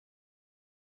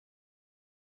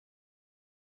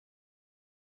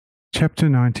Chapter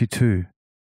 92.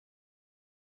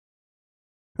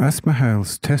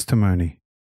 Asmahael's Testimony.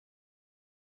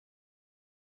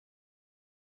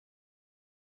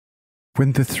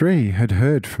 When the three had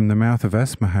heard from the mouth of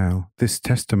Asmahael this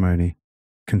testimony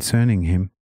concerning him,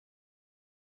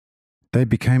 they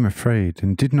became afraid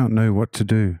and did not know what to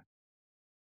do.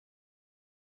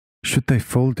 Should they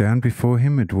fall down before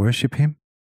him and worship him?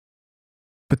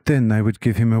 But then they would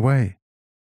give him away,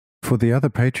 for the other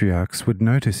patriarchs would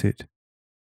notice it.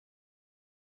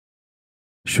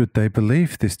 Should they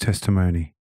believe this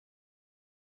testimony?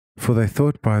 For they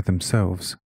thought by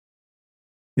themselves,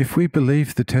 if we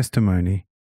believe the testimony,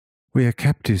 we are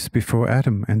captives before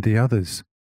Adam and the others,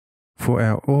 for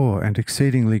our awe and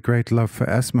exceedingly great love for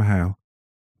Asmahael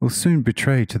will soon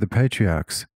betray to the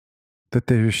patriarchs that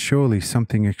there is surely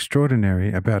something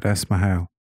extraordinary about Asmahael,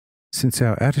 since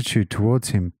our attitude towards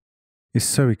him is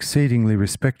so exceedingly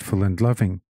respectful and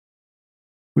loving,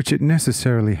 which it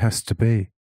necessarily has to be.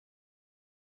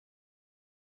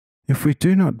 If we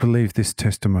do not believe this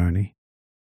testimony,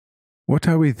 what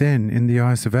are we then in the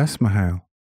eyes of Asmahael?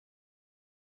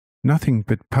 Nothing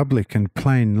but public and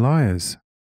plain liars,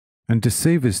 and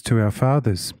deceivers to our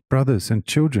fathers, brothers, and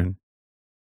children.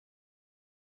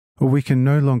 Or we can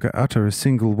no longer utter a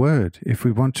single word if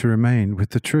we want to remain with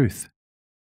the truth.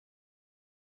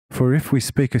 For if we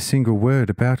speak a single word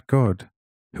about God,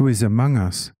 who is among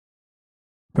us,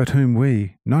 but whom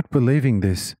we, not believing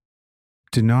this,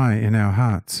 deny in our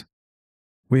hearts,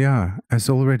 we are, as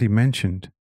already mentioned,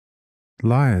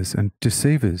 liars and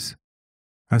deceivers,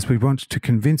 as we want to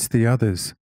convince the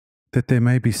others that there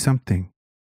may be something,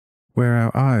 where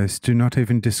our eyes do not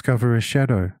even discover a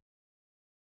shadow.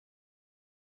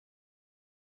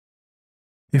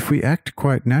 If we act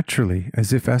quite naturally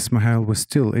as if Asmahael was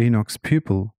still Enoch's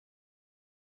pupil,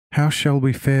 how shall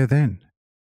we fare then?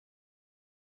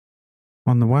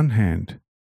 On the one hand,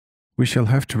 we shall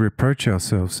have to reproach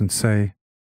ourselves and say,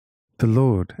 the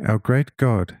Lord, our great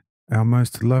God, our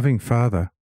most loving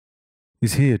Father,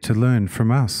 is here to learn from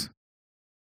us.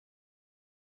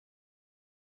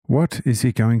 What is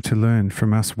he going to learn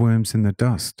from us worms in the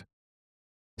dust,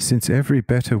 since every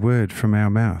better word from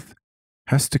our mouth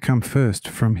has to come first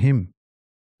from him,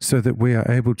 so that we are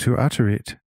able to utter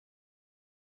it?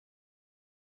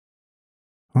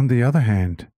 On the other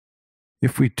hand,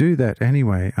 if we do that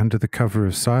anyway under the cover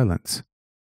of silence,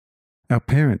 our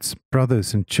parents,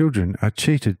 brothers, and children are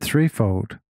cheated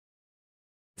threefold.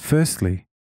 Firstly,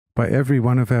 by every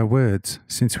one of our words,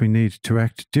 since we need to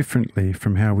act differently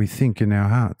from how we think in our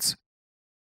hearts.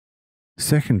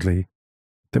 Secondly,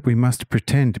 that we must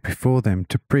pretend before them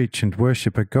to preach and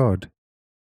worship a God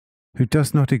who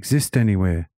does not exist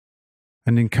anywhere,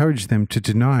 and encourage them to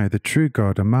deny the true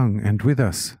God among and with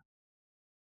us.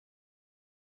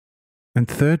 And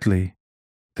thirdly,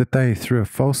 that they, through a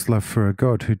false love for a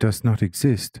God who does not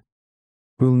exist,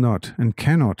 will not and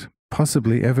cannot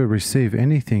possibly ever receive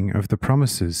anything of the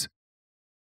promises,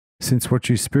 since what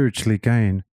you spiritually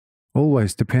gain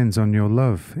always depends on your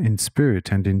love in spirit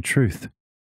and in truth.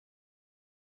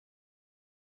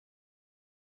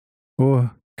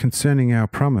 Or, concerning our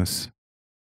promise,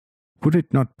 would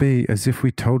it not be as if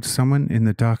we told someone in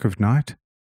the dark of night,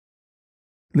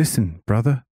 listen,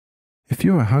 brother, if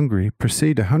you are hungry,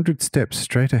 proceed 100 steps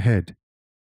straight ahead,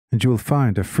 and you will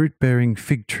find a fruit-bearing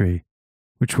fig tree,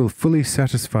 which will fully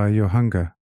satisfy your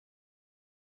hunger.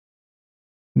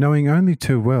 Knowing only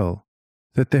too well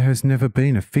that there has never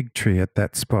been a fig tree at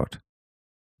that spot,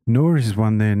 nor is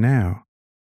one there now,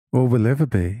 or will ever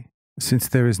be, since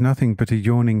there is nothing but a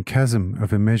yawning chasm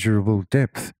of immeasurable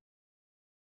depth,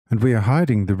 and we are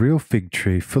hiding the real fig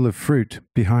tree full of fruit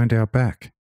behind our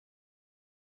back.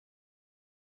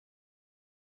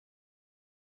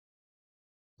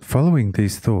 Following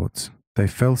these thoughts, they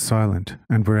fell silent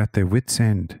and were at their wits'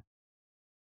 end.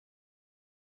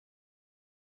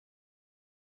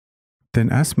 Then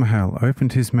Asmahael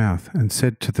opened his mouth and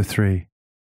said to the three,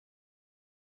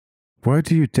 why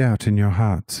do you doubt in your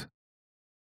hearts?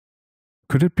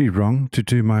 Could it be wrong to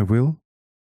do my will?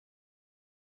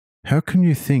 How can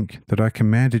you think that I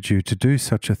commanded you to do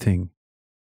such a thing?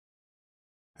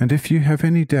 And if you have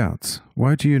any doubts,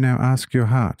 why do you now ask your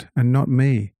heart and not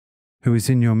me, who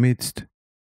is in your midst?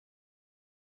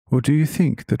 Or do you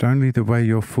think that only the way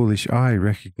your foolish eye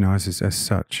recognizes as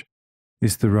such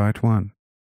is the right one?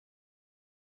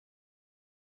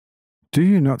 Do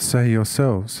you not say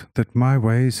yourselves that my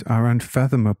ways are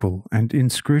unfathomable and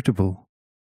inscrutable?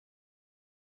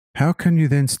 How can you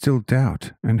then still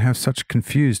doubt and have such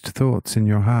confused thoughts in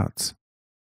your hearts?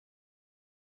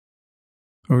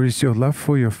 Or is your love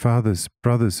for your fathers,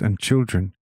 brothers, and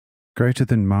children greater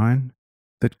than mine,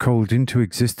 that called into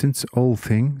existence all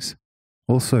things,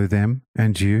 also them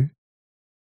and you,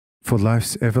 for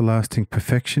life's everlasting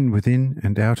perfection within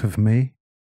and out of me?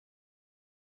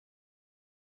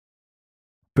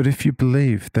 But if you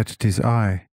believe that it is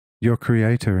I, your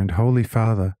Creator and Holy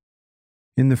Father,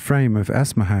 in the frame of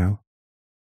Asmahale,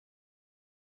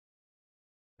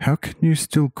 how can you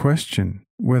still question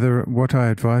whether what I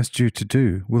advised you to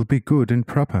do will be good and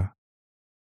proper?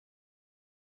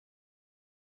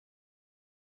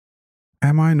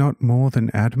 Am I not more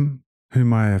than Adam,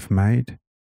 whom I have made,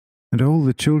 and all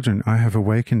the children I have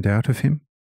awakened out of him?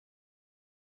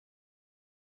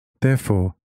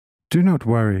 Therefore, do not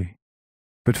worry,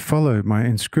 but follow my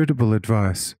inscrutable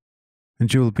advice,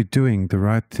 and you will be doing the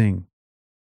right thing.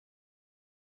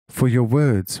 For your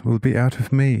words will be out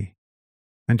of me,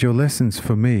 and your lessons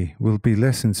for me will be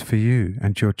lessons for you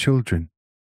and your children.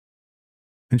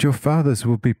 And your fathers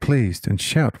will be pleased and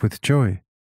shout with joy.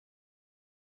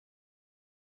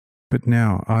 But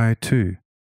now I, too,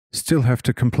 still have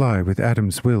to comply with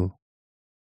Adam's will.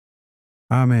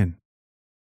 Amen.